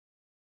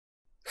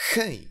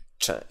Hej,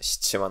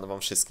 cześć, siemano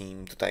wam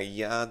wszystkim, tutaj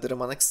ja,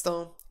 Romanek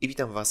 100 i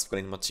witam was w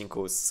kolejnym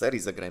odcinku z serii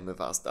Zagrajmy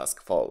w As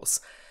Dusk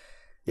Falls.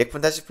 Jak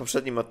pamiętacie w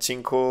poprzednim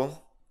odcinku,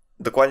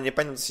 dokładnie nie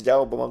pamiętam co się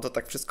działo, bo mam to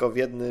tak wszystko w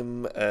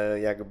jednym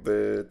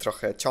jakby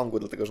trochę ciągu,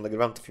 dlatego że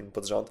nagrywam ten film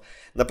pod rząd.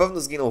 Na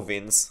pewno zginął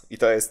Vince i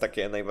to jest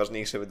takie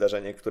najważniejsze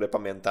wydarzenie, które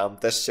pamiętam.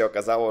 Też się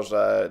okazało,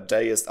 że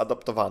Jay jest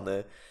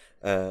adoptowany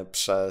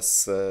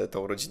przez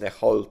tą rodzinę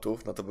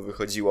Holtów, no to by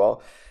wychodziło.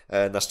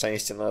 Na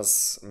szczęście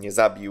nas nie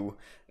zabił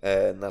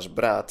nasz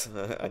brat,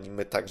 ani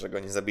my także go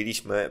nie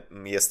zabiliśmy.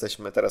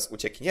 Jesteśmy teraz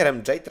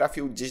uciekinierem. Jay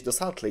trafił gdzieś do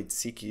Salt Lake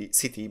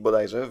City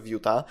bodajże w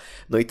Utah.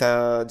 No i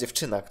ta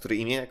dziewczyna, której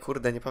imię,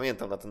 kurde, nie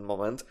pamiętam na ten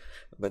moment,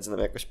 będzie nam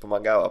jakoś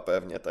pomagała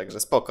pewnie, także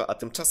spoko. A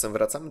tymczasem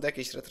wracamy do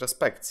jakiejś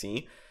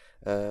retrospekcji.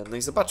 No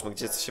i zobaczmy,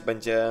 gdzie co się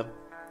będzie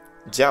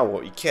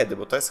działo i kiedy,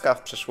 bo to jest chyba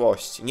w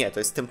przeszłości. Nie, to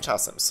jest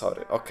tymczasem,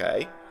 sorry,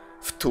 okej.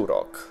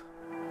 Wtórok.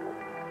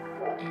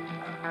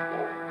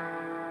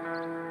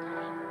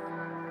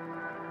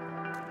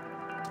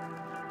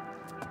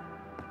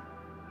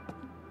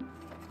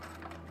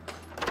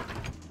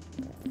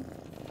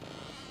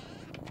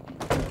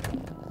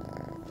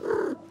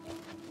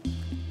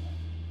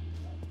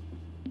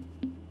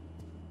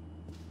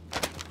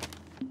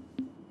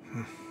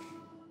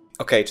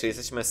 Okej, czy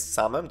jesteśmy z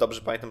Samem?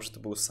 Dobrze pamiętam, że to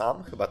był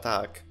Sam? Chyba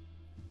tak.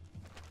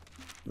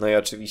 No i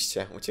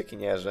oczywiście,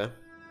 uciekinierzy.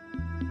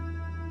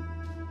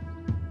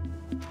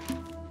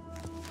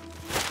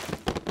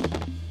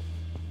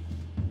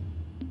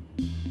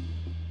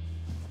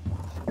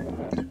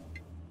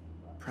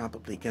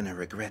 Probably gonna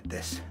regret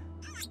this.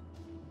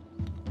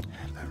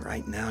 But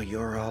right now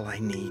you're all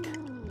I need.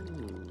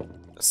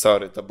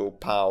 Sorry, to był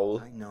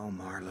Paul. I know,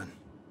 Marlon.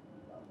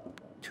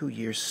 2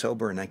 years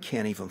sober and I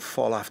can't even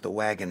fall off the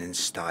wagon in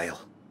style.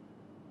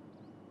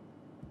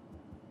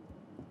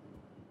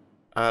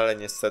 Ale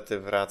niestety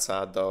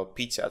wraca do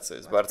picia, co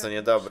jest bardzo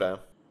niedobre.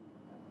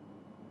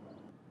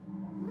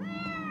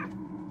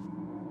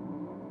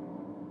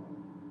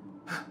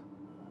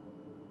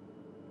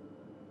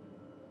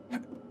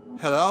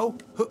 Hello?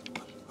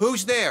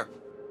 Who's there?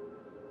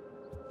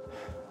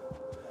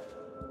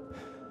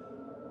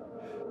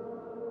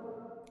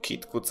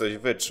 Kitku coś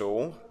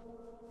wyczuł.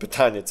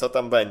 Pytanie, co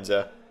tam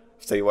będzie?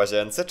 W tej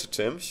łazience czy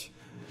czymś?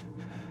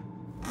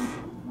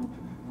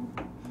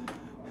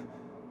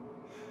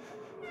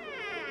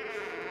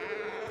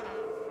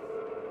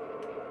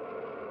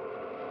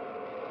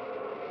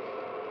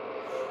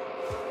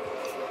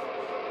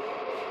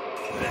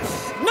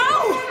 No!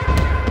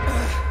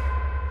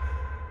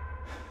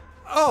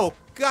 Oh,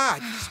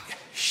 God!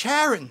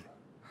 Sharon!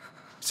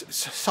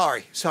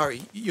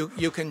 Sorry.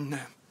 You can...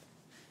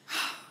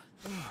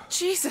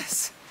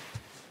 Jesus!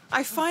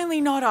 I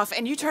finally nod off,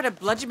 and you try to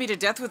bludgeon me to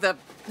death with a...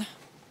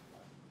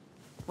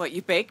 What,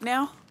 you bake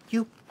now?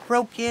 You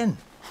broke in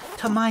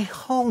to my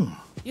home.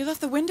 You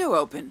left the window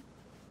open.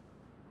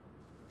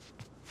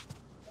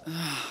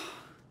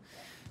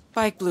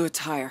 Bike blew a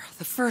tire,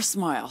 the first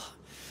mile.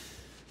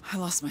 I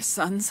lost my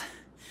sons.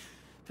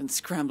 Been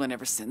scrambling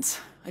ever since.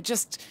 I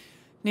just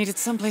needed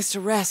someplace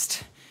to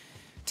rest.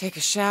 Take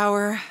a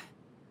shower.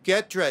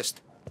 Get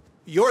dressed.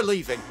 You're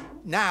leaving.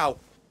 Now.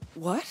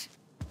 What?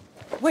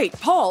 Wait,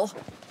 Paul!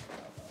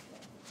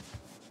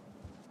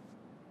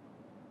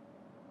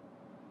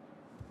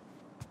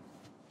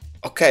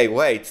 Okej,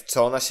 wait,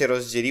 co ona się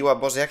rozdzieliła?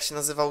 Boże, jak się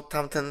nazywał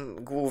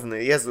tamten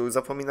główny? Jezu,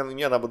 zapominam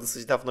imiona, bo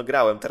dosyć dawno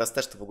grałem. Teraz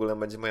też to w ogóle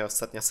będzie moja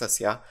ostatnia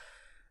sesja.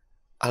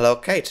 Ale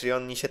okej, czyli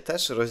oni się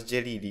też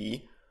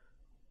rozdzielili.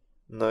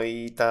 No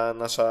i ta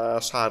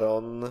nasza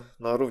Sharon,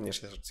 no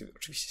również jest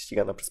oczywiście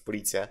ścigana przez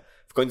policję.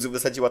 W końcu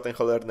wysadziła ten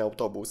cholerny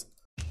autobus.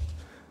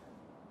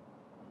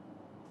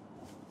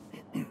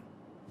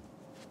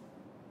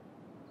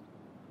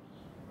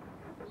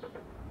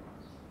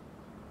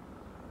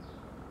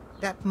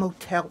 That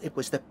motel, it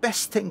was the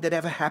best thing that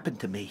ever happened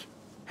to me.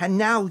 And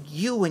now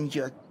you and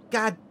your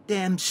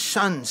goddamn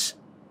sons.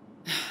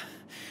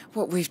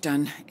 What we've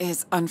done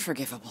is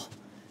unforgivable.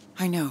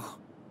 I know.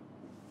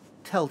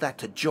 Tell that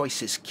to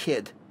Joyce's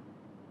kid.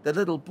 The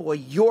little boy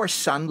your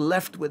son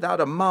left without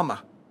a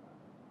mama.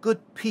 Good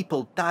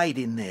people died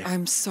in there.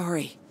 I'm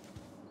sorry.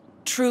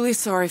 Truly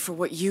sorry for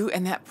what you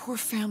and that poor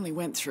family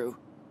went through.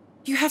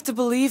 You have to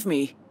believe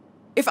me.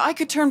 If I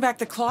could turn back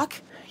the clock...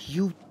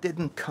 You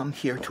didn't come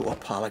here to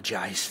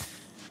apologize.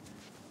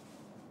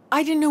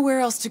 I didn't know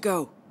where else to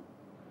go.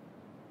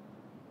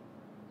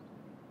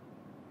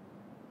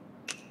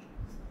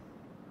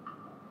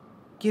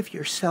 Give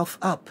yourself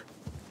up.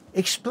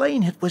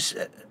 Explain it was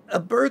a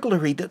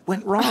burglary that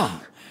went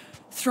wrong.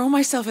 Throw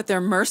myself at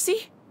their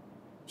mercy?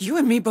 You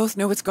and me both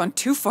know it's gone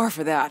too far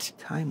for that.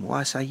 Time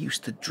was I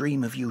used to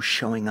dream of you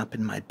showing up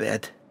in my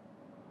bed.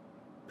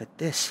 But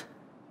this...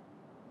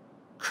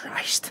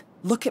 Christ.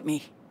 Look at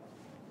me.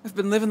 I've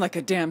been living like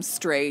a damn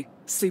stray,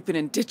 sleeping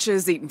in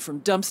ditches, eating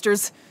from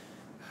dumpsters.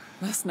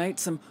 Last night,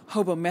 some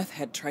hobo meth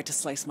head tried to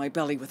slice my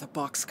belly with a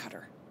box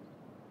cutter.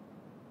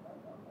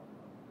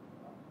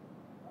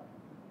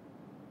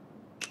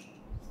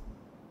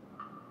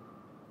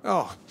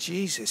 Oh,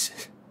 Jesus.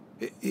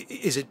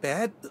 Is it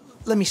bad?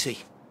 Let me see.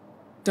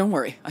 Don't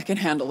worry, I can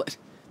handle it.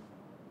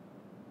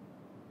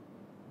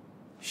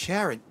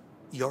 Sharon,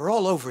 you're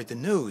all over the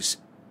news.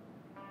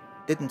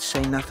 Didn't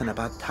say nothing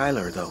about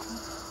Tyler, though.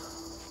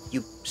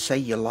 You say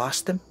you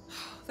lost him?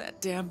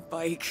 That damn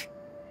bike.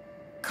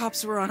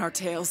 Cops were on our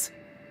tails.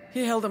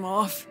 He held him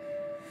off.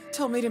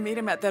 Told me to meet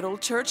him at that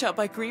old church out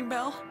by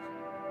Greenbell.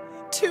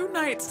 2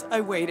 nights I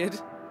waited.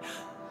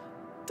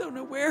 Don't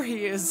know where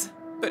he is,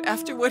 but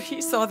after what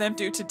he saw them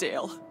do to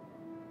Dale,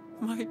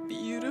 my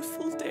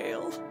beautiful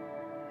Dale,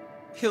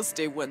 he'll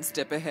stay 1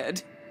 step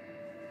ahead.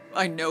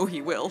 I know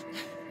he will.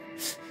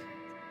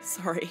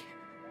 Sorry.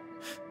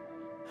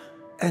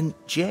 And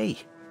Jay,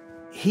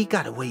 he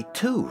got away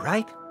too,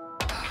 right?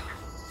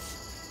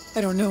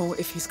 I don't know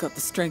if he's got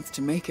the strength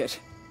to make it.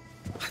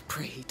 I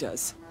pray he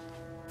does.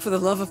 For the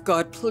love of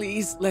God,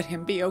 please let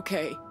him be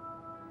okay.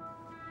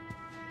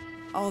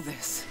 All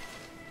this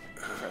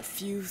for a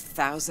few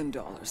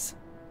 $1,000s.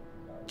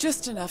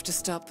 Just enough to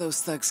stop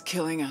those thugs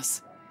killing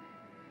us.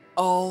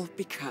 All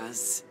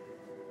because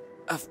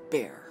of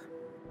Bear.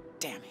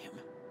 Damn him.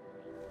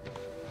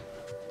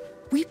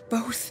 We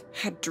both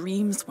had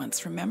dreams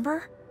once,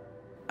 remember?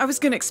 I was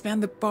gonna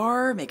expand the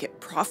bar, make it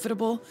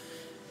profitable.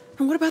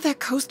 And what about that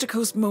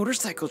coast-to-coast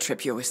motorcycle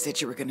trip you always said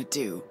you were gonna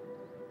do?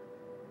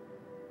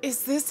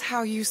 Is this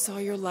how you saw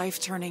your life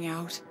turning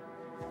out?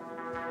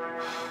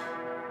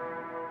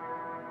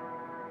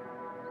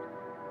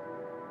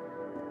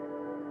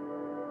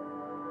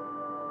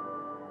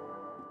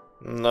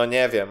 No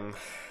nie wiem.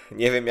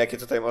 Nie wiem, jakie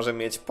tutaj może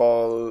mieć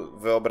Paul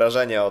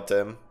wyobrażenie o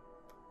tym.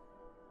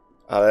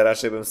 Ale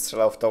raczej bym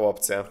strzelał w tą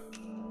opcję.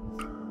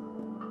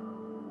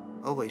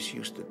 Always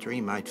used to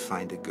dream I'd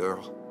find a girl,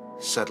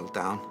 settle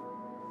down.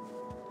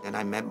 Then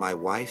I met my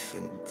wife,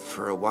 and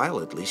for a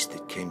while at least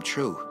it came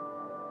true.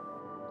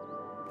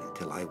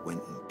 Until I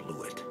went and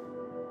blew it.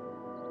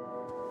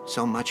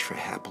 So much for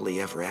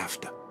happily ever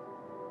after.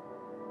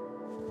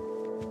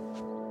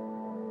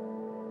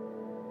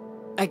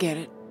 I get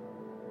it.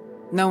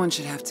 No one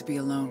should have to be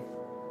alone.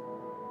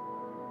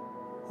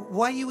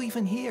 Why are you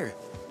even here?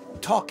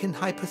 Talking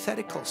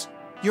hypotheticals.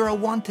 You're a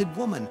wanted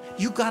woman.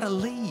 You gotta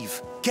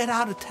leave. Get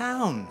out of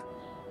town.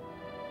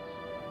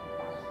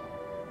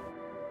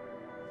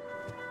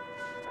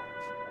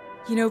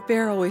 You know,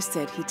 Bear always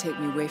said he'd take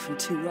me away from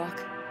Two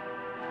Rock.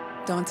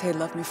 Dante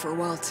loved me for a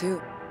while,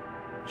 too.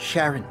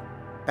 Sharon,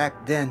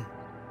 back then,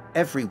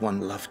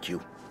 everyone loved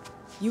you.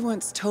 You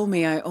once told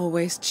me I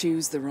always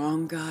choose the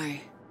wrong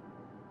guy.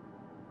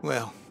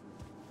 Well,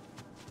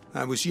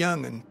 I was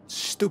young and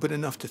stupid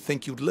enough to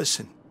think you'd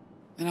listen.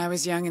 And I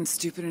was young and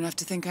stupid enough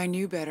to think I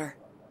knew better.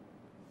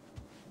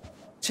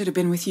 Should have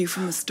been with you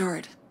from the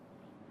start.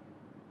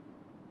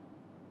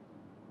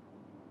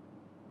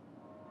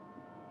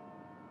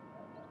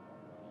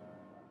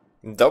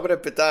 Dobre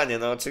pytanie,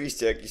 no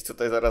oczywiście jakiś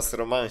tutaj zaraz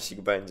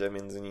romansik będzie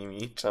między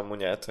nimi. Czemu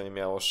nie? To nie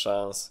miało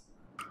szans.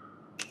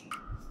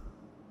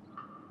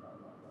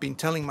 Been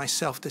telling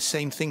myself the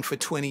same thing for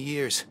 20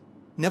 years.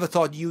 Never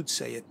thought you'd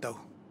say it, though.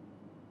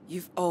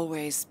 You've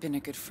always been a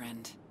good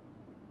friend.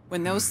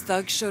 When those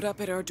thugs showed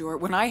up at our door,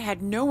 when I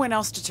had no one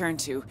else to turn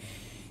to,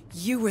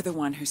 you were the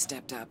one who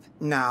stepped up.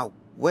 Now,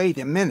 wait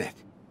a minute.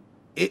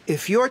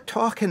 If you're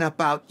talking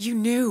about... You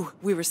knew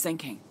we were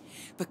sinking.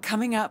 But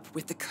coming up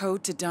with the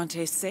code to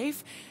Dante's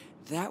safe,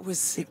 that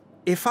was...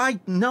 If I'd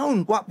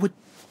known what would...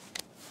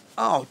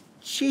 Oh,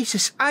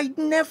 Jesus, I'd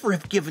never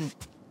have given...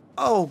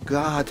 Oh,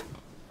 God.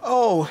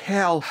 Oh,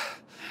 hell.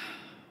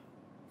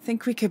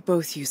 Think we could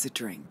both use a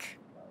drink.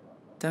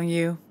 Don't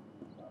you?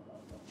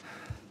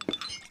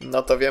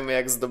 No to wiemy,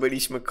 jak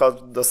zdobyliśmy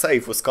kod do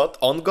sejfu. Skąd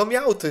on go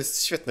miał? To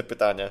jest świetne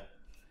pytanie.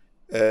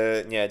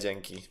 Nie,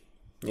 dzięki.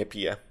 Nie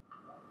piję.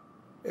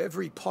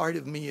 Every part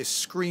of me is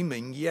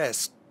screaming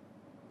yes.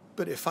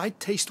 But if I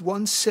taste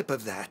one sip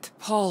of that...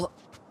 Paul,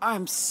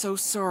 I'm so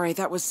sorry.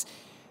 That was...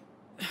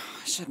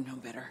 I should have known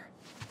better.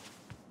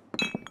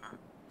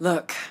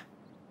 Look,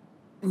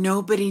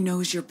 nobody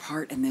knows your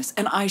part in this,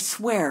 and I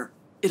swear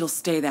it'll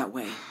stay that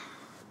way.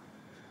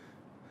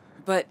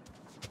 But,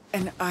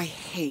 and I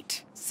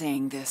hate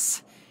saying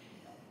this,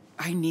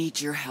 I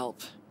need your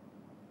help.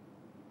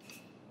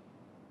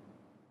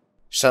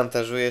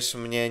 Szantażujesz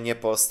mnie nie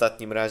po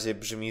ostatnim razie,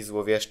 brzmi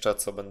złowieszczo,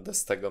 co będę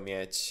z tego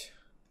mieć.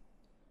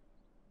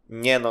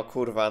 Nie no,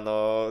 kurwa,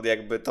 no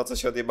jakby to, co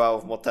się odjebało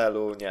w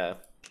motelu, nie.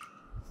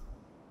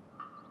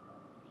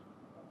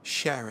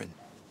 Sharon,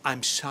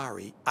 I'm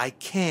sorry. I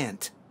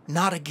can't.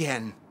 Not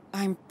again.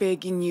 I'm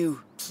begging you,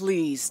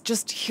 please,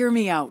 just hear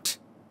me out.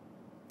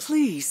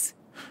 Please.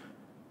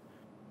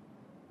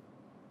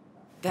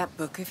 That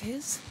book of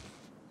his?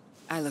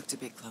 I looked a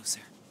bit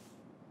closer.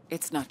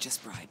 It's not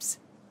just bribes.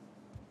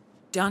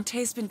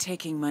 Dante's been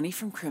taking money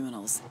from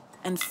criminals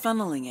and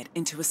funneling it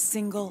into a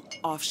single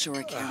offshore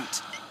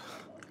account.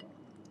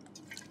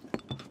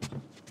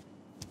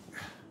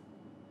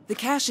 The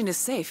cash in his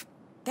safe,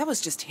 that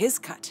was just his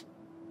cut.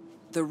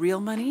 The real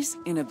money's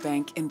in a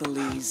bank in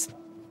Belize.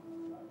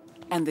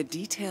 And the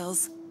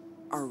details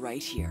are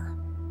right here.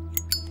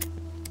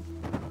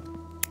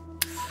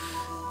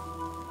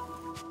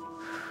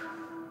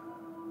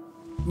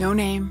 No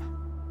name,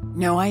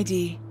 no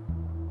ID.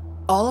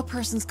 All a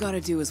person's gotta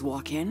do is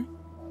walk in,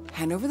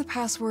 hand over the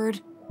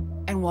password,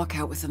 and walk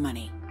out with the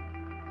money.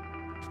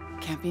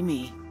 Can't be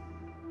me.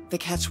 They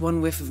catch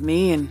one whiff of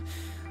me and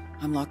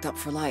I'm locked up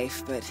for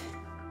life, but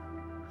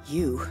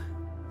you.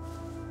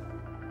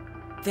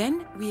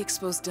 Then we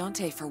expose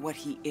Dante for what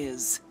he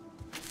is.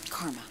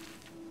 Karma.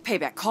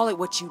 Payback, call it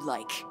what you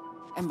like.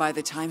 And by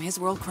the time his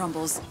world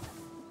crumbles,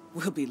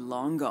 we'll be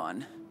long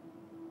gone.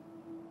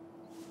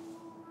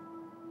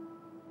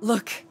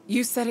 Look,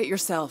 you said it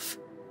yourself.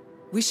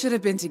 We should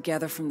have been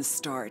together from the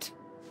start.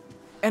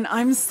 And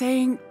I'm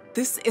saying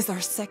this is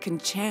our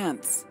second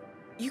chance.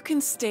 You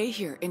can stay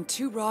here in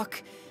Two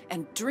Rock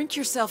and drink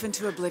yourself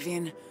into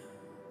oblivion,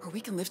 or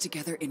we can live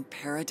together in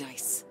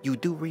paradise. You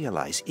do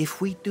realize if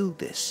we do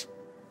this,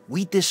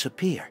 we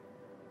disappear.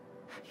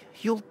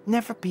 You'll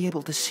never be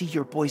able to see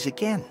your boys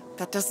again.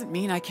 That doesn't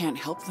mean I can't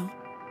help them.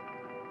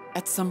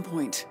 At some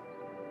point,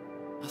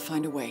 I'll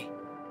find a way.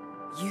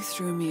 You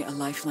threw me a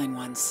lifeline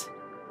once.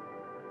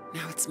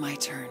 Now it's my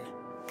turn.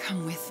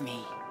 Come with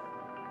me.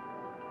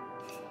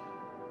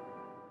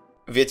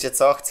 Wiecie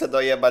co? Chcę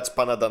dojebać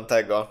pana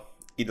Dantego.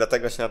 I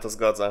dlatego się na to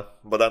zgodzę.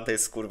 Bo Dante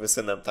jest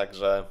skurwysynem,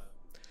 także...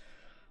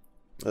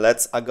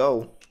 Let's a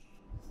go.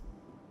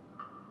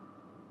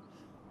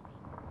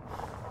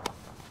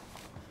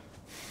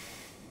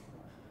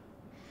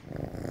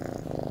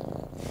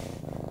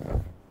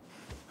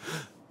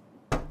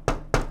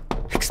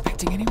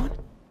 Expecting anyone?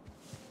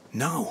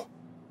 No.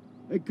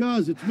 Hey,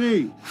 cuz, it's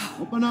me.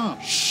 Open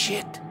up.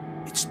 Shit.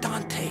 It's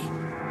Dante.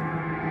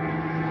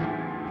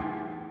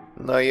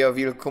 No i o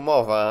wilku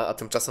mowa, a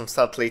tymczasem w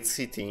Salt Lake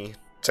City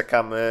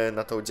czekamy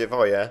na tą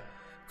dziewoję,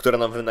 która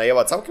nam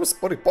wynajęła całkiem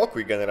spory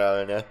pokój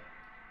generalnie.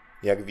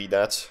 Jak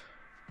widać.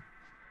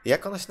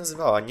 Jak ona się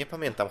nazywała? Nie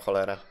pamiętam,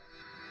 cholera.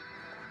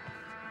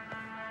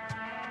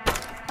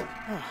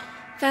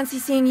 Fancy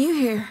seeing you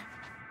here.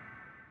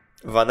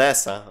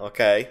 Vanessa,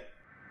 okej.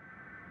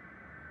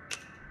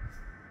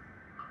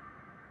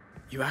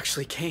 You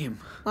actually came.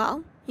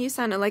 Well, you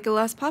sounded like a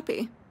lost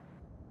puppy.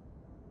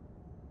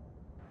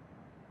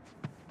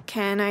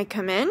 Can I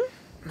come in?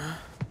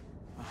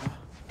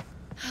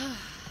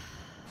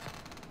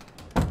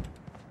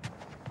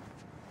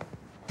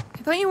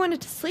 I thought you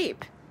wanted to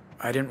sleep.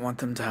 I didn't want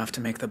them to have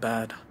to make the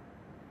bed.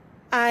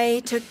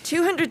 I took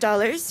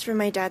 $200 from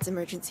my dad's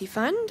emergency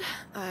fund.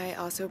 I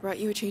also brought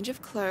you a change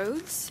of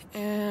clothes.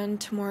 And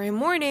tomorrow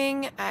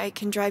morning, I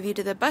can drive you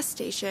to the bus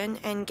station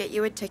and get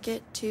you a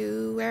ticket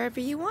to wherever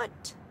you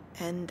want.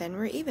 And then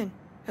we're even,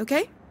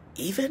 okay?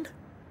 Even?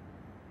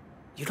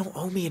 You don't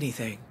owe me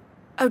anything.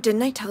 Oh,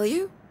 didn't I tell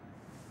you?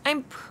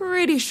 I'm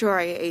pretty sure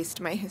I aced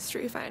my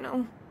history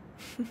final.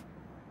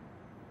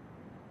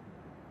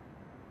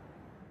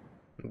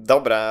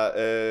 Dobra,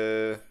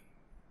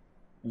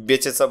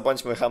 wiecie co,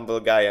 bądźmy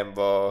humble guyem,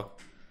 bo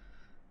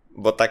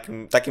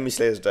taki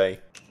myślę jest Jay.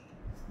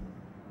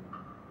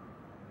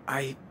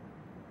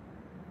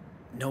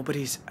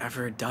 Nobody's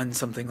ever done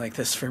something like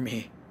this for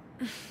me.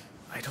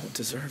 I don't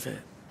deserve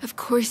it. Of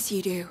course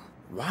you do.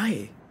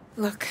 Why?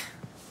 Look,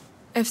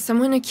 if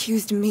someone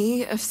accused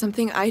me of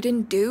something I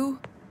didn't do,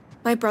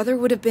 my brother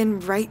would have been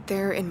right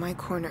there in my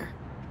corner.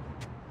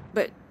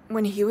 But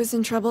when he was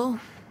in trouble,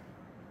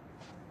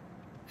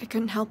 I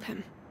couldn't help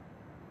him.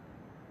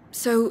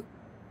 So,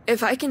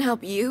 if I can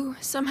help you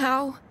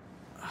somehow,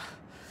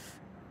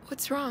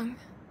 what's wrong?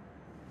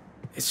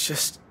 It's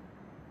just,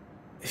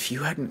 if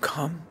you hadn't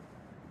come,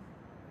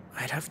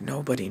 I'd have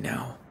nobody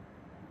now.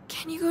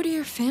 Can you go to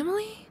your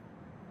family?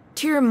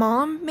 To your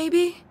mom,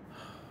 maybe?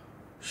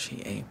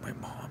 She ain't my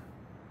mom.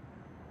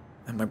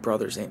 And my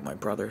brothers ain't my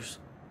brothers.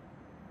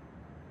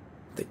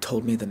 They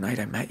told me the night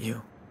I met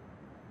you.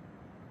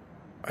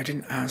 I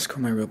didn't ask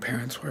who my real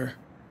parents were.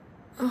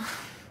 Oh,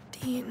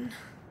 Dean.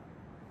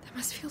 That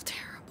must feel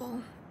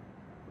terrible.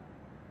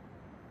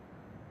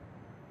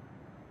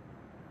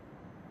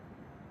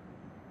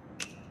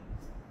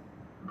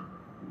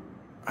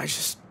 I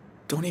just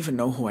don't even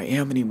know who I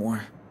am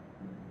anymore.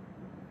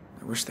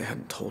 I wish they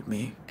hadn't told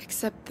me.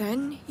 Except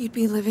then, you'd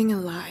be living a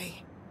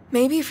lie.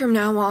 Maybe from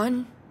now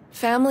on,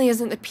 family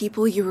isn't the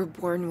people you were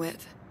born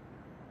with.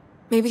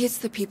 Maybe it's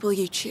the people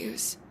you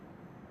choose.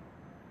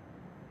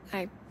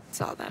 I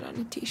saw that on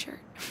a t-shirt.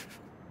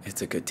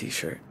 It's a good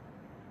t-shirt.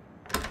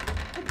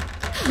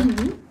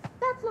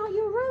 That's not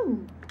your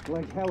room.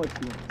 Like hell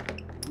it's not.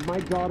 My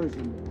daughter's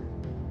in there.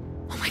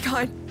 Oh my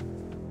god.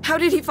 How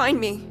did he find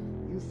me?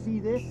 You see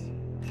this?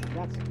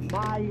 That's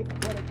my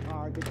credit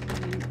card that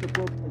she used to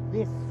book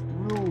this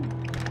room.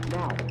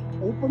 Now,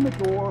 open the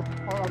door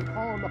or I'm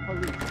calling the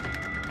police.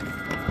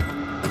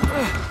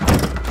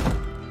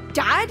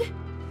 Dad?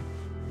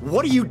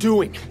 What are you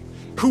doing?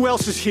 Who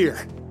else is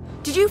here?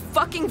 Did you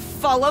fucking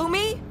follow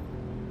me?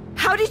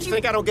 How did you—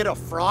 Think I don't get a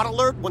fraud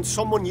alert when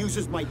someone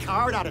uses my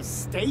card out of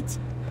state?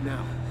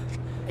 Now,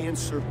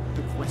 answer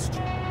the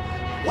question.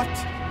 What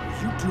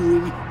are you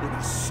doing in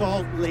a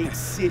Salt Lake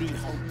City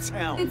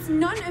hotel? It's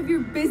none of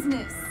your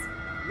business.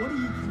 What do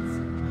you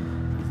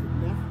consider? Is it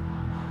meth?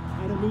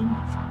 Ketamine?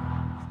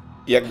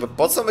 Jakby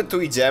po co my tu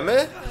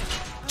idziemy?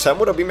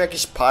 Czemu robimy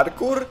jakiś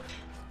parkour?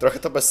 Trochę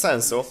to bez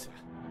sensu.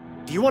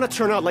 Do you want to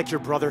turn out like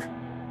your brother?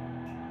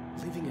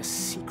 Living a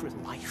secret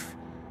life.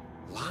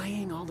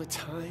 Lying all the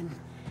time.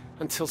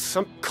 Until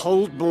some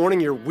cold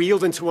morning you're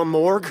wheeled into a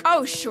morgue?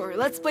 Oh, sure,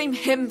 let's blame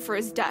him for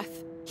his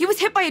death. He was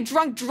hit by a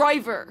drunk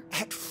driver.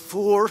 At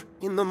 4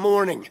 in the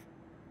morning.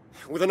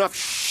 With enough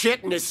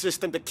shit in his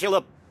system to kill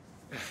a...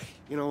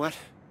 You know what?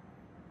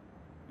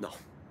 No.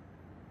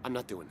 I'm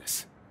not doing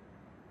this.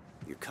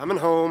 You're coming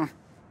home,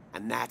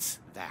 and that's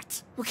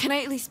that. Well, can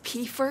I at least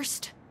pee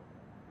first?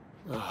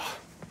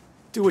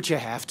 Do what you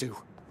have to.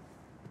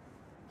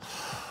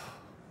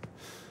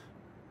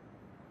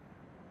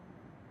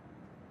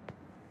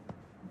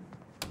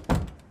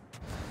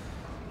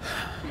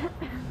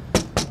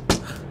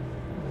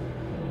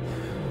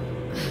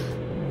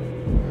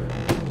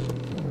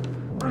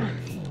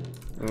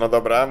 No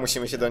dobra,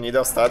 musimy się do niej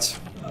dostać.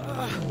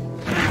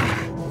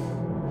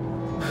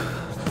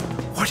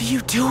 What are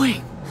you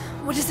doing?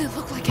 What does it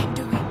look like I'm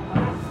doing?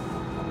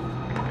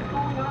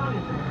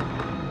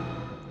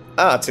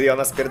 A, czyli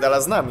ona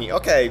spierdala z nami.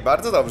 Okej,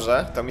 bardzo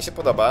dobrze, to mi się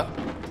podoba.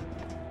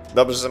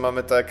 Dobrze, że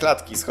mamy te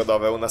klatki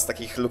schodowe, u nas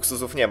takich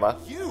luksusów nie ma.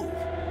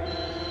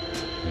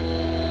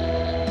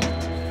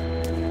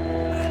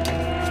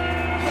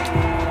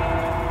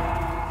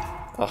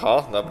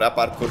 Oho, dobra,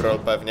 parkour roll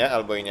pewnie,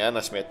 albo i nie,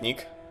 na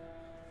śmietnik.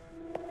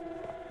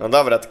 No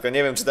dobra, tylko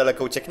nie wiem, czy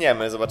daleko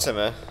uciekniemy,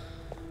 zobaczymy.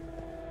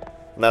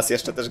 Nas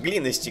jeszcze też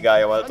gliny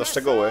ścigają, ale to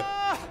szczegóły.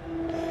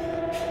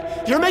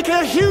 You're making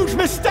a huge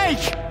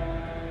mistake!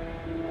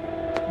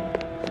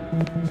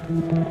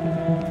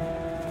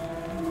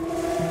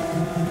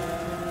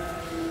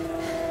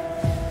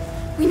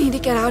 We need to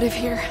get out of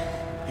here.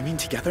 You mean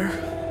together?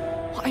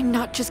 Well, I'm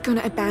not just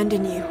gonna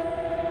abandon you.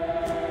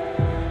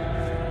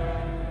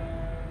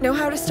 Know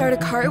how to start a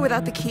car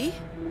without the key?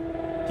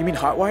 You mean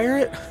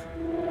hotwire it?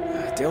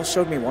 Dale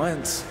showed me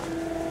once.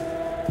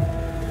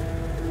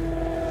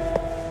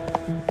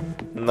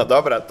 No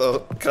dobra, to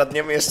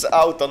kradniemy jeszcze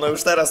auto, no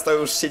już teraz to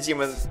już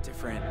siedzimy.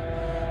 Different.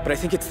 But I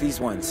think it's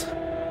these ones.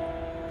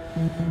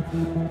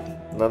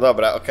 No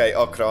dobra, okej,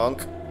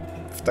 okrąg.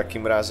 W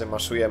takim razie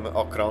maszujemy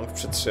okrąg,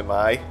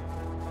 przytrzymaj.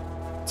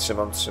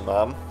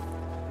 Trzymam.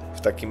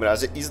 W takim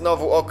razie i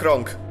znowu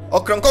okrąg.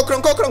 Okrąg!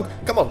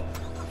 Come on!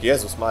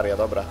 Jezus Maria,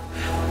 dobra.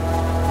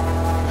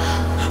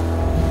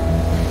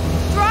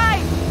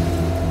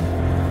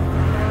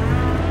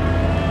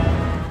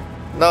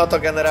 No to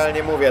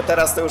generalnie mówię,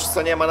 teraz to już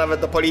co nie ma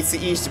nawet do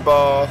policji iść,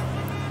 bo...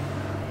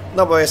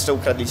 No bo jeszcze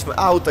ukradliśmy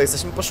auto,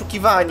 jesteśmy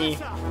poszukiwani.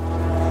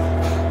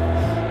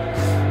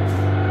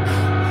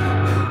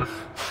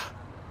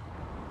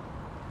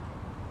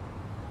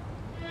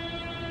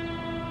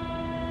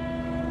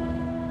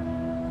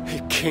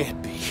 It can't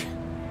be.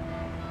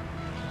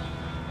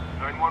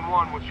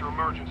 911, what's your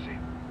emergency?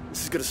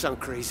 This is gonna sound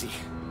crazy.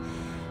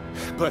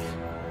 But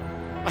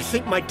I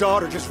think my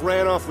daughter just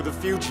ran off with a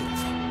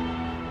fugitive.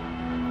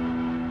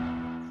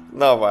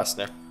 No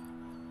właśnie.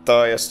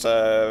 To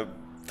jeszcze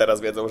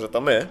teraz wiedzą, że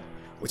to my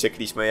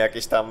uciekliśmy.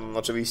 Jakieś tam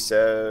oczywiście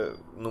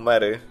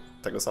numery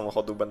tego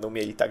samochodu będą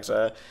mieli,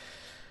 także...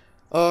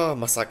 O,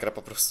 masakra,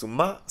 po prostu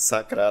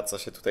masakra, co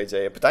się tutaj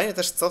dzieje. Pytanie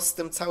też, co z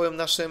tym całym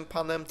naszym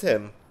panem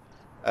tym?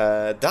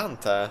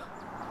 Dante.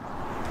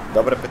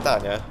 Dobre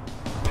pytanie.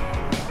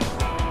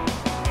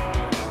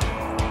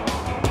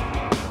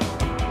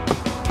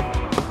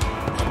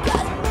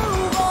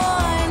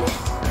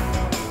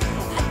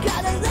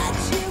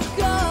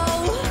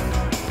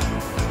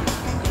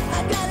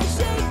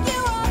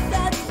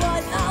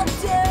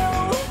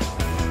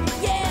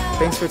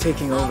 Thanks for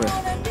taking over.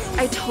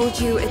 I told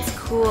you it's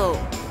cool.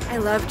 I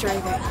love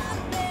driving.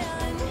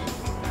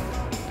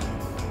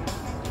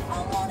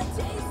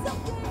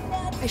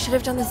 I should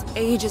have done this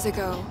ages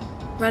ago.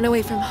 Run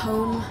away from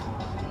home.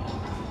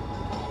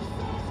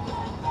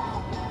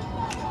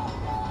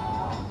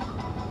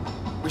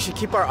 We should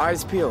keep our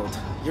eyes peeled.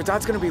 Your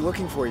dad's gonna be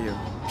looking for you.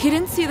 He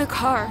didn't see the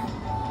car,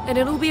 and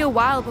it'll be a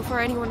while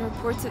before anyone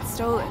reports it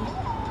stolen.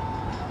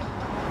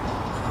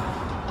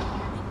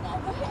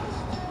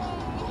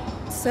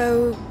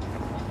 So,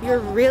 you're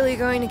really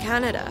going to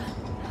Canada?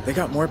 They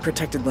got more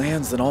protected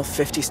lands than all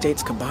 50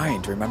 states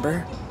combined,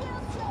 remember?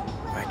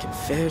 I can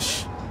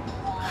fish,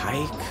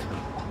 hike,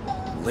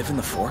 live in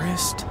the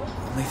forest.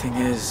 Only thing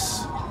is,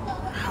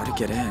 how to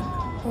get in.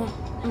 Well,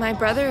 my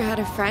brother had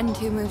a friend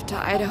who moved to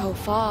Idaho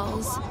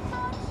Falls.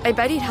 I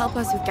bet he'd help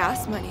us with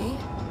gas money.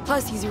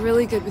 Plus, he's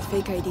really good with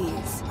fake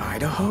IDs.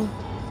 Idaho?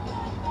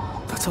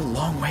 That's a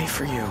long way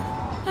for you.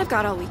 I've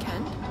got all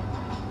weekend.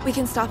 We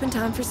can stop in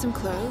town for some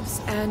clothes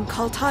and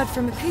call Todd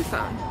from a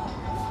payphone.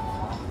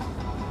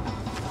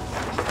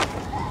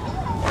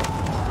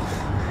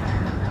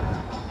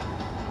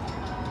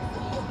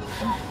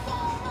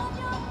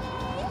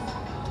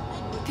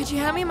 Could you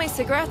hand me my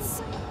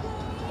cigarettes?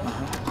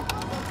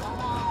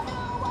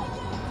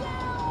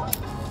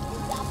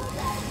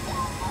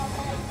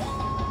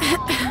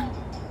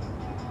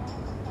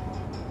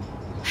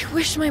 I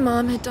wish my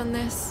mom had done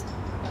this.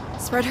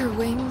 Spread her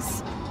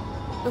wings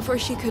before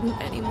she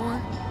couldn't anymore.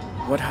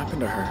 What happened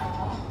to her?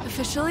 A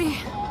Officially,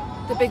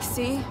 the big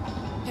C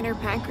in her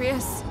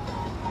pancreas,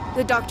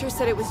 the doctor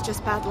said it was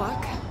just bad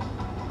luck.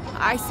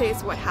 I say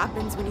it's what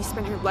happens when you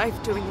spend your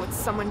life doing what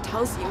someone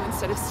tells you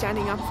instead of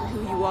standing up for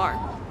who you are.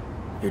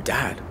 Your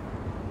dad?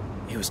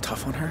 He was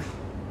tough on her?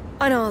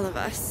 On all of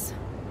us.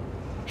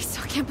 I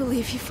still can't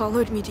believe he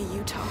followed me to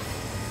Utah.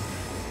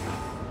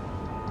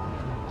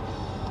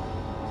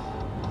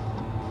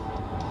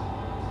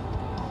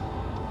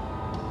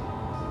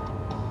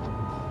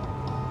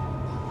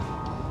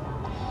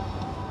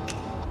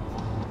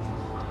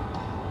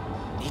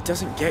 He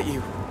doesn't get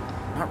you.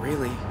 Not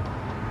really.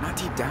 Not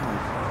deep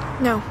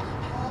down. No,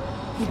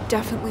 he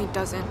definitely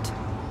doesn't.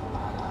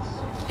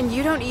 And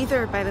you don't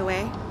either, by the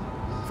way.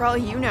 For all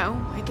you know,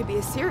 I could be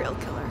a serial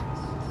killer.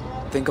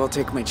 Think I'll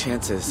take my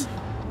chances.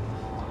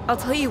 I'll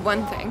tell you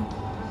one thing.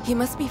 He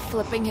must be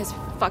flipping his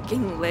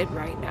fucking lid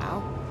right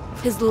now.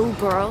 His little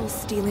girl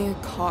stealing a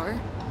car.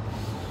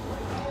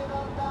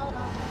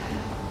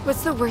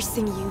 What's the worst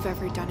thing you've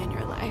ever done in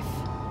your life?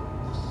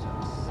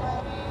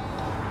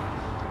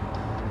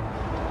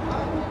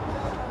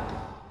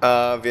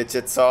 A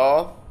wiecie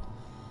co?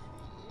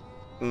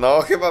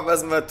 No, chyba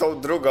wezmę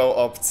tą drugą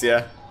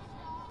opcję.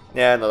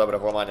 Nie, no dobra,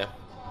 włamanie.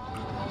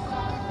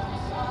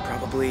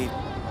 Probably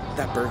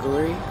that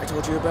burglary I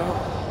told you about?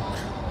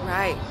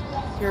 Right.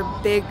 Your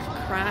big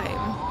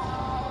crime.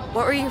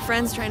 What were your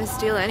friends trying to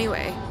steal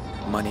anyway?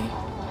 Money.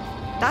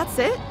 That's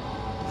it?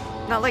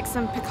 Not like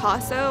some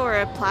Picasso or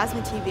a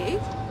plasma TV?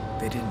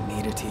 They didn't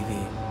need a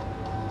TV.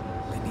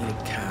 They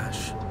needed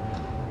cash.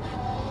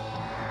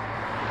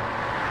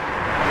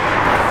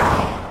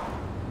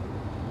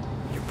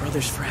 Your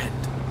brother's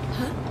friend.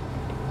 Huh?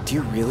 Do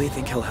you really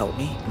think he'll help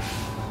me?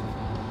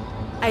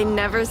 I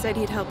never said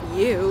he'd help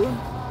you,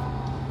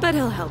 but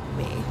he'll help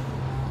me.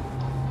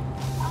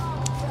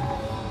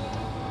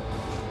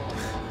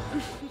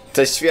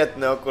 Te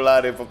świetne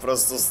okulary, po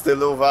prostu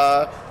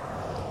stylowa.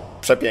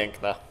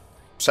 Przepiękna.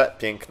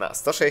 Przepiękna.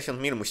 160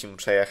 mil musimy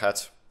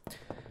przejechać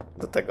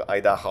do tego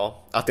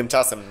Idaho. A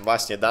tymczasem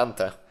właśnie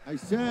Dante. I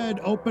said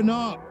open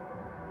up.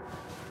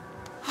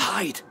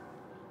 Hide.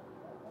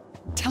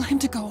 Tell him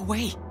to go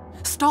away.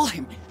 Stall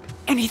him.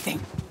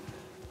 Anything.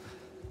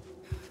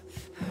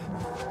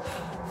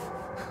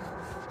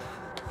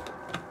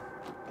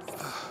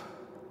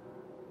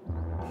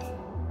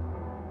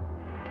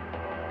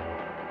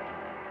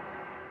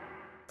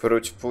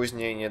 Wróć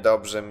później,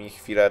 niedobrze mi,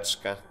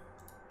 chwileczkę.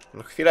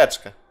 No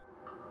chwileczkę.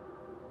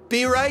 Be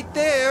right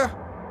there.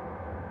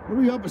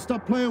 Hurry up and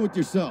stop playing with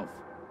yourself.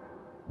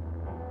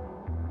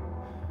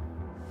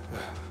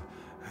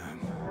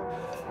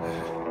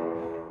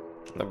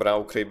 Dobra,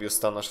 ukryj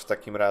biustonosz w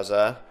takim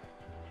razie.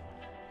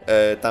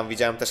 Tam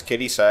widziałem też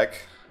kieliszek.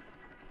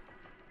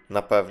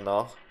 Na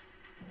pewno.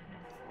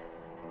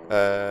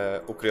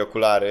 Ukryj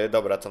okulary.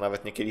 Dobra, to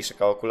nawet nie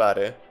kieliszek, a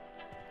okulary.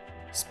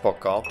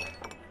 Spoko.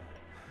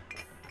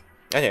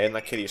 A nie,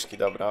 jednak kieliszki,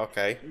 dobra,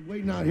 okej. You're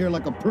waiting out here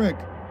like a prick.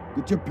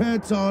 Get your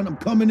pants on, I'm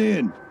coming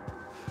in.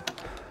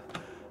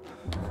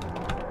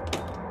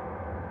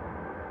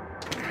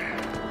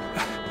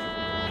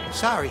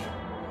 Sorry.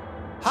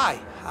 Hi,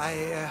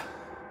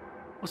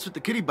 What's with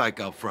the kiddie bike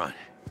out front?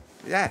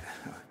 that.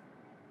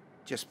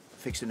 Just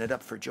fixing it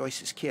up for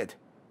Joyce's kid.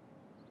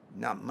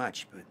 Not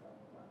much, but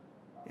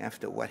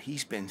after what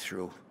he's been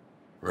through.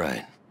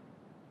 Right.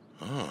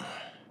 Oh,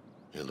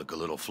 you look a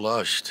little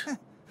flushed.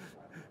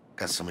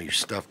 Got some of your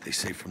stuff they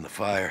saved from the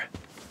fire.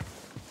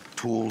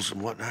 Tools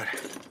and whatnot.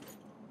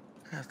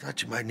 I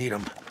thought you might need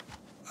them.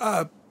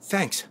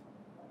 Thanks.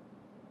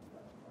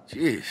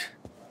 Jeez.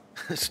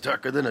 It's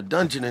darker than a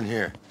dungeon in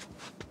here.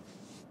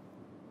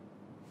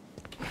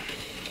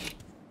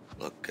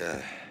 Look,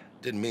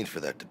 didn't mean for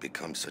that to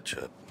become such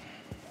a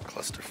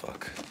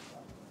clusterfuck.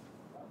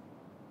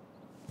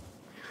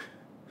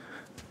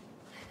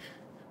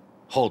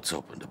 Holtz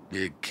opened a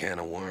big can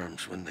of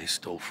worms when they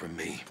stole from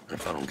me.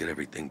 If I don't get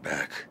everything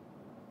back,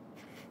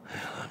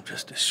 well, I'm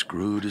just as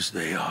screwed as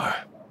they are.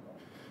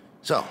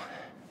 So,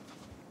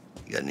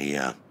 you got any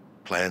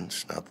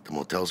plans now that the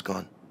motel's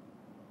gone?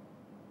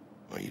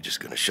 Or are you just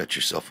gonna shut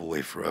yourself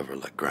away forever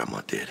like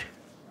Grandma did?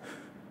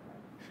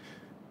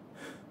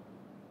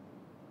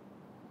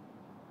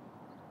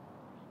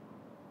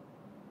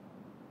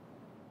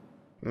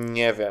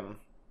 Nie wiem.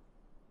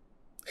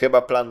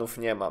 Chyba planów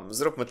nie mam.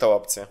 Zróbmy tę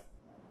opcję.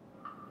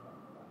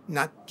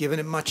 Not giving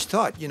it much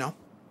thought, you know.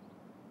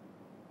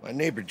 My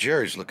neighbor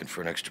Jerry's looking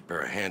for an extra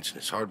pair of hands in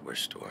his hardware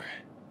store.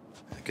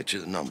 I'll get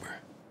you the number.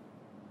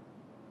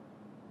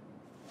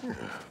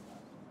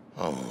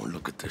 Oh,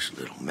 look at this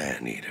little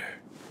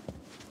man-eater.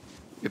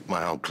 If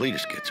my Aunt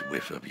Cletus gets a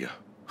whiff of you,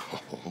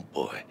 oh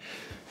boy,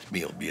 this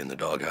meal'll be in the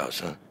doghouse,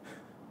 huh?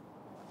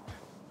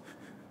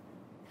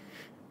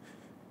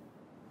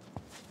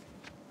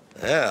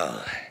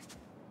 Well,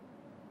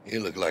 you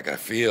look like I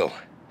feel.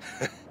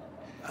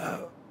 I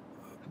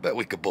bet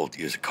we could both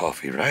use a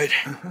coffee, right?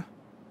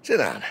 Sit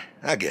down,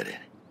 I get it.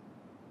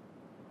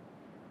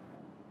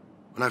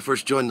 When I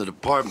first joined the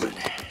department,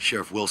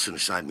 Sheriff Wilson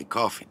assigned me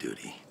coffee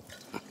duty.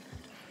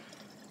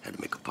 Had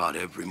to make a pot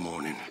every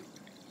morning.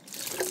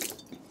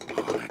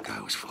 Oh, that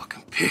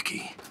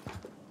picky.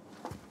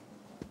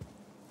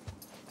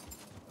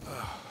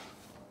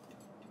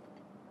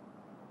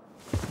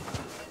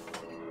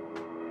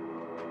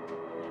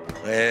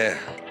 Yeah.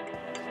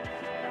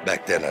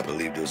 Back then, I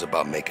believed it was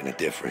about making a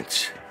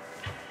difference.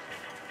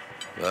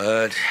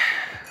 But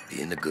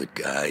being a good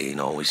guy ain't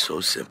always so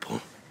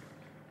simple.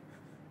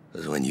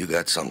 Because when you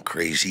got some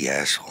crazy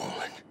asshole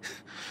and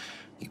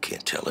you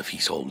can't tell if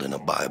he's holding a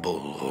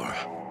Bible or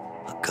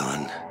a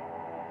gun,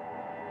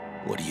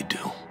 what do you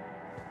do?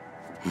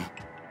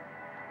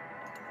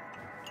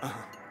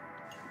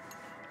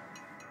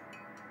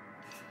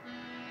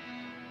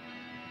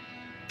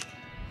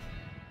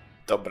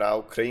 Dobra,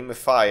 ukryjmy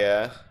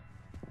faję.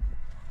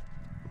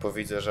 Bo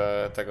widzę,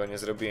 że tego nie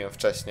zrobiłem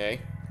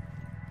wcześniej.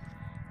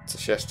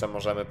 Coś jeszcze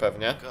możemy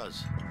pewnie.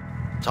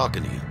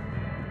 Talking to you.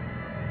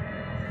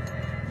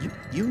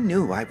 You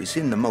knew I was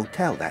in the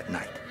motel that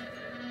night.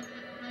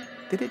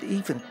 Did it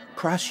even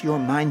cross your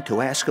mind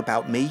to ask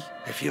about me?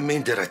 If you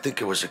mean that I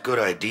think it was a good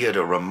idea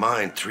to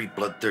remind three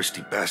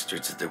bloodthirsty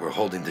bastards that they were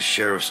holding the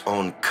sheriff's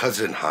own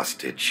cousin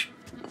hostage,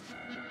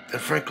 then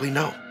frankly,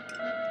 no.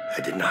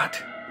 I did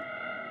not.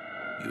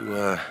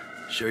 You,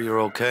 sure you're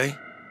okay?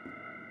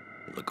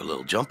 You look a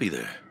little jumpy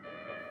there.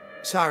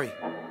 Sorry.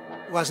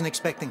 Wasn't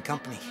expecting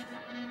company.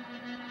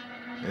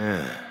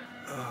 Yeah.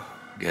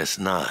 Guess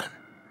not.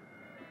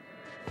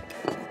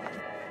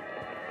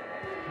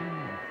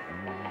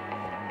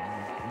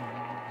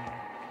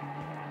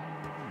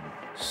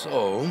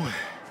 So,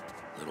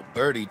 little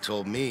birdie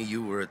told me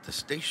you were at the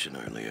station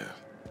earlier.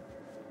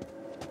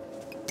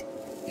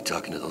 You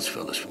talking to those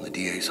fellas from the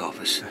DA's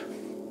office?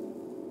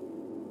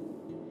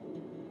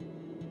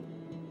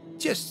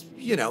 Just,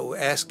 you know,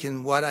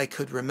 asking what I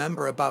could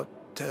remember about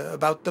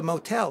the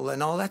motel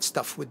and all that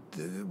stuff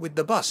with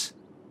the bus.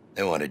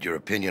 They wanted your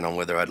opinion on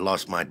whether I'd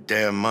lost my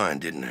damn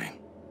mind, didn't they?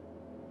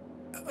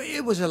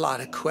 It was a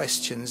lot of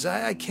questions.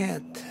 I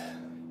can't...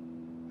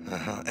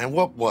 And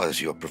what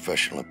was your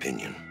professional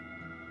opinion?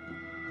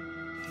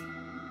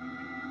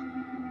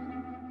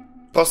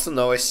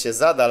 Posunąłeś się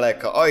za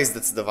daleko. Oj,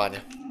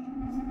 zdecydowanie.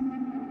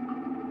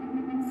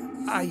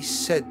 I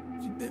said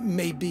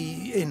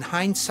maybe in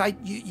hindsight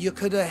you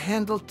could have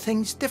handled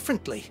things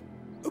differently.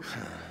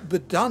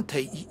 But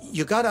Dante,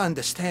 you gotta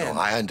understand.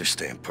 No, I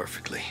understand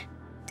perfectly.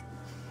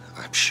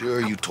 I'm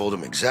sure you told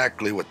them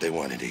exactly what they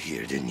wanted to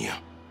hear, didn't you?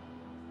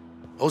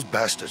 Those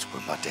bastards were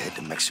about to head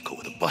to Mexico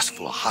with a bus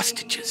full of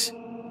hostages.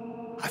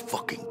 I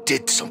fucking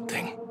did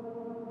something.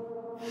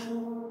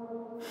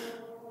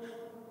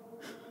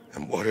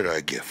 And what did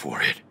I get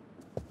for it?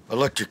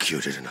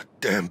 Electrocuted in a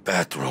damn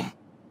bathroom.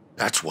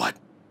 That's what.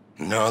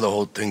 Now the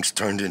whole thing's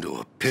turned into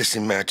a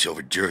pissing match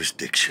over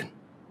jurisdiction.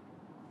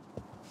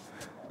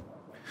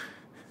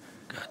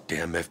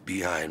 Goddamn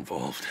FBI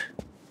involved.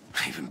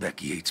 Even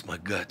Becky hates my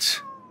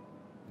guts.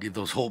 Give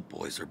those Holt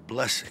boys their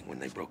blessing when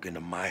they broke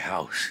into my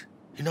house.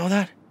 You know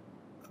that?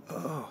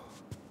 Oh.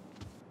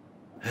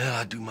 Yeah,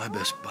 I'll do my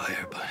best by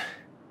her, but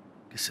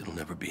guess it'll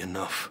never be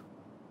enough.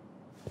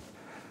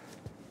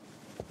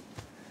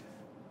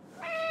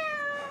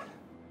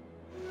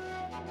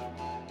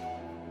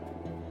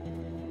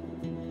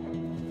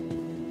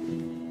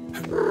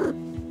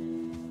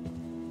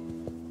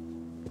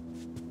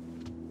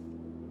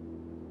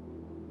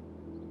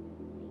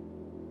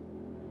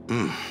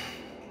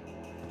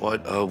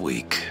 What a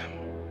week.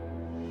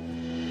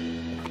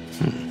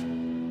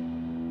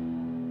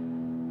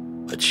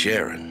 But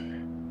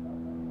Sharon,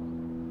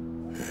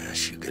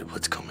 she'll get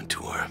what's coming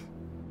to her.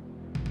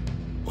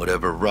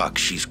 Whatever rock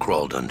she's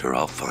crawled under,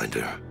 I'll find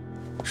her.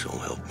 So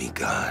help me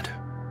God.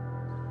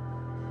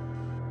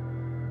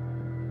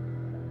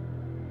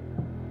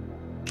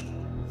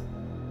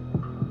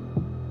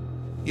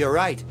 You're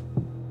right.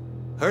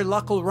 Her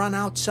luck will run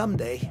out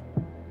someday.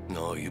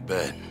 No, you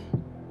bet.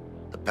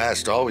 The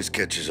past always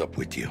catches up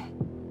with you,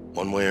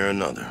 one way or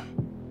another.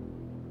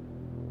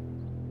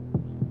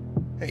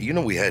 Hey, you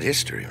know we had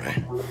history,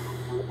 right?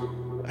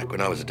 Back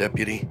when I was a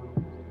deputy.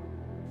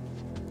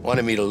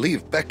 Wanted me to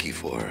leave Becky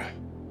for her.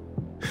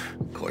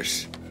 Of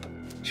course,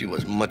 she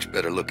was much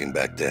better looking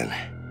back then.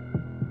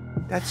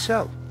 That's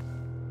so.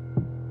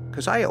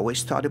 'Cause I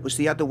always thought it was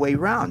the other way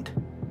round.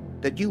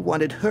 That you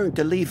wanted her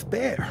to leave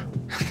Bear.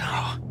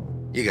 No,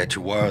 you got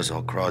your wires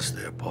all crossed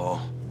there, Paul.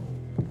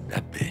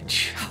 That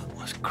bitch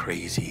was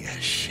crazy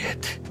as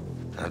shit.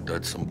 I've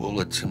dodged some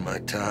bullets in my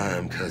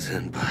time,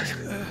 cousin, but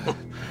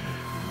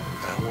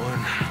that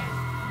one...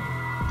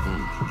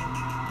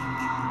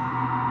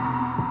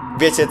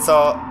 Wiecie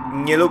co?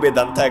 Nie lubię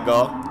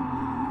Dantego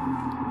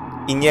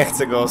i nie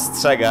chcę go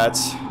ostrzegać,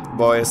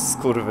 bo jest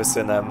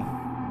skurwysynem.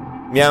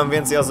 Miałem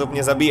więcej osób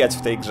nie zabijać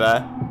w tej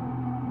grze.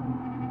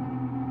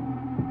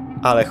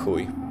 Ale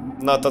chuj.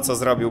 No to co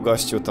zrobił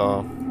gościu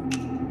to...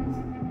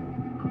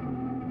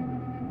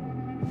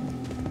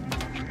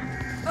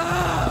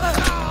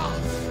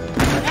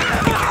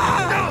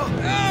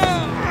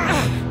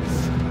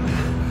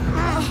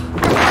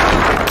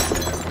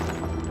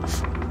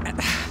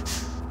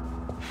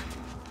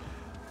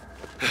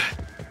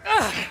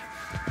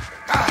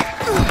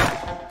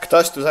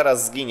 Ktoś tu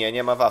zaraz zginie,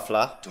 nie ma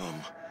wafla.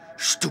 Dumb,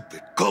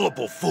 Stupid,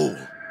 gullible fool.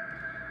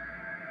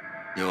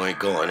 You ain't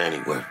going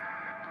anywhere.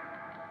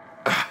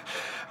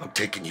 I'm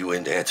taking you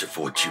in to answer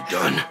for what you've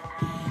done.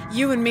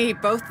 You and me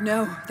both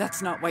know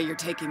that's not why you're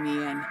taking me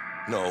in.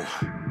 No.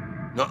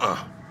 Nuh-uh.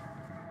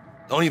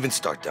 Don't even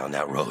start down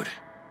that road.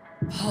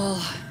 Paul,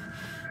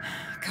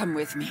 come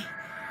with me.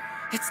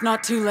 It's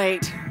not too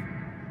late.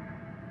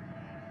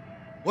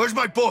 Where's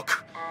my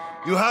book?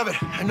 You have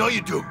it. I know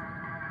you do.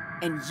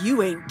 And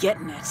you ain't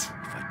getting it.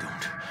 If I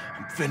don't,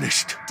 I'm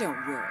finished.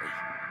 Don't worry.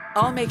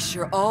 I'll make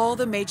sure all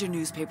the major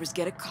newspapers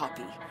get a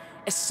copy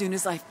as soon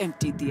as I've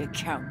emptied the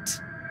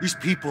account. These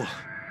people,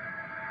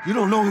 you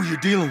don't know who you're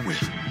dealing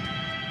with.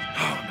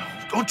 Oh, no.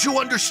 Don't you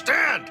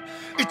understand?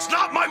 It's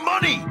not my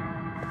money!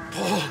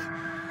 Paul,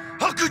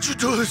 how could you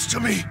do this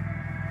to me?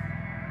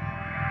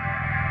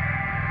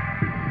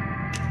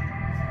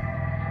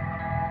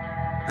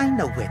 I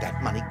know where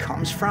that money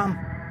comes from.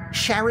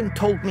 Sharon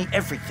told me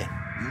everything.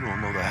 You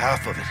don't know the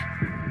half of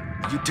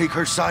it. You take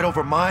her side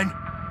over mine?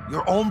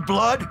 Your own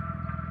blood?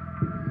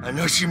 I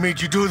know she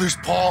made you do this,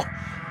 Paul.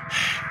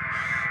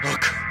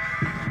 Look,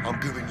 I'm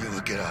giving you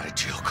a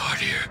get-out-of-jail card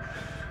here.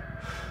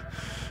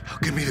 Now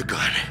give me the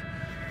gun.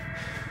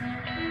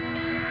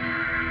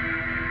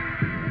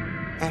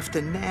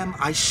 After Nam,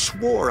 I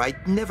swore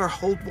I'd never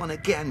hold one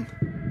again.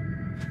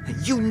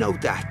 And you know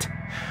that.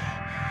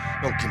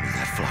 Don't give me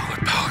that flower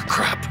power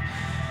crap.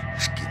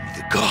 Just give me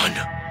the gun.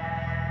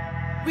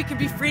 We can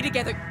be free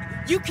together.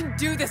 You can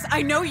do this.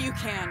 I know you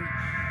can.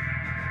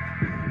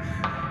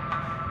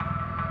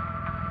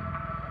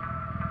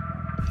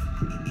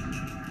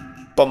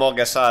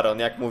 Pomogę Sharon,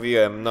 jak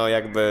mówiłem, no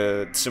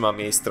jakby trzymam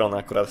jej stronę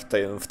akurat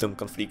w tym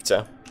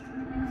konflikcie.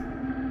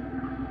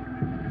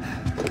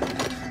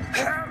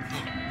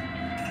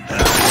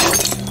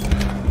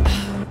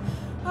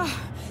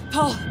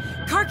 Paul,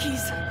 car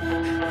keys.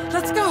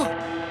 Let's go.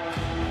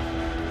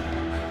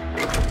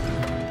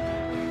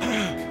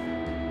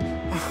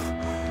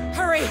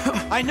 Hurry.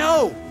 I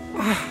know!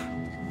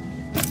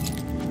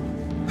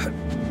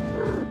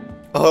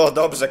 O,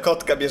 dobrze,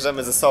 kotka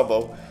bierzemy ze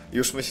sobą.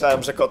 Już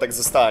myślałem, że kotek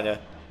zostanie.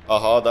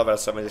 Oho, dobra,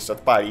 trzeba będzie jeszcze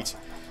odpalić.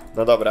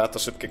 No dobra, to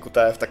szybkie QT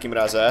w takim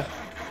razie.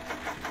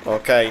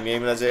 Okej,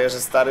 miejmy nadzieję, że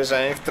stary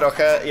żeniek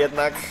trochę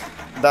jednak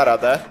da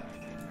radę.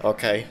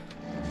 Okej.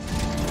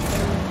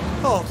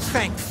 Oh,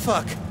 thank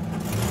fuck.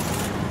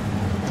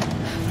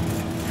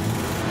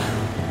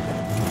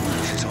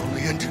 This is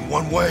only ending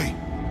one way.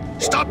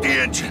 Stop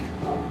the engine!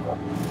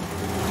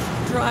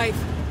 Drive.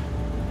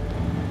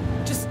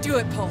 Just do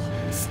it, Paul.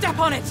 Step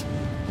on it.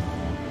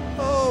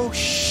 Oh,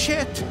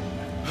 shit.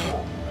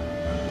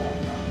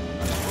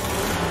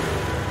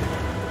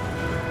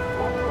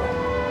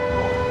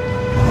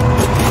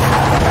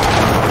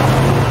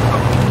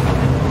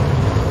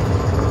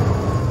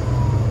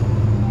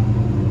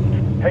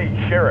 Hey,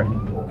 Sheriff.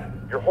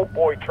 Your whole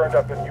boy turned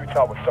up in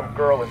Utah with some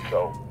girl in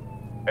tow.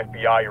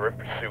 FBI are in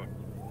pursuit.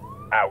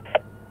 Out.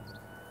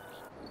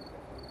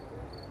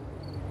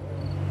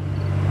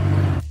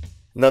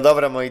 No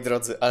dobra, moi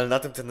drodzy, ale na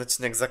tym ten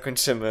odcinek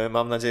zakończymy.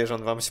 Mam nadzieję, że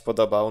on wam się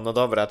podobał. No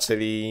dobra,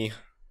 czyli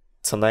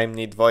co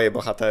najmniej dwoje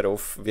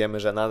bohaterów. Wiemy,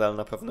 że nadal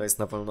na pewno jest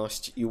na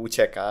wolności i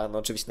ucieka. No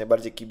oczywiście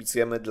najbardziej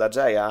kibicujemy dla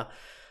Jaya.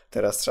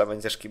 Teraz trzeba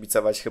będzie też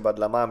kibicować chyba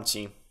dla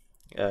mamci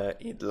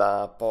i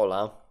dla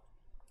Paula.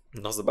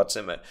 No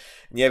zobaczymy.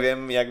 Nie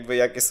wiem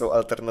jakie są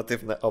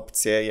alternatywne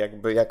opcje,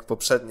 jak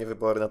poprzednie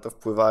wybory na to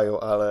wpływają,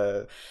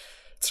 ale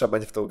trzeba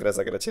będzie w tą grę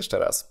zagrać jeszcze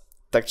raz.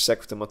 Tak czy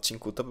siak w tym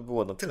odcinku to by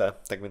było na tyle.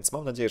 Tak więc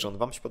mam nadzieję, że on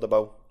wam się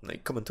podobał. No i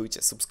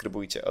komentujcie,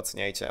 subskrybujcie,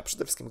 oceniajcie, a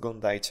przede wszystkim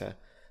oglądajcie.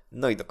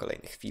 No i do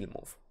kolejnych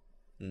filmów.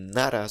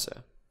 Na razie.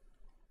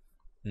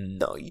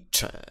 No i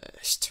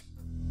cześć.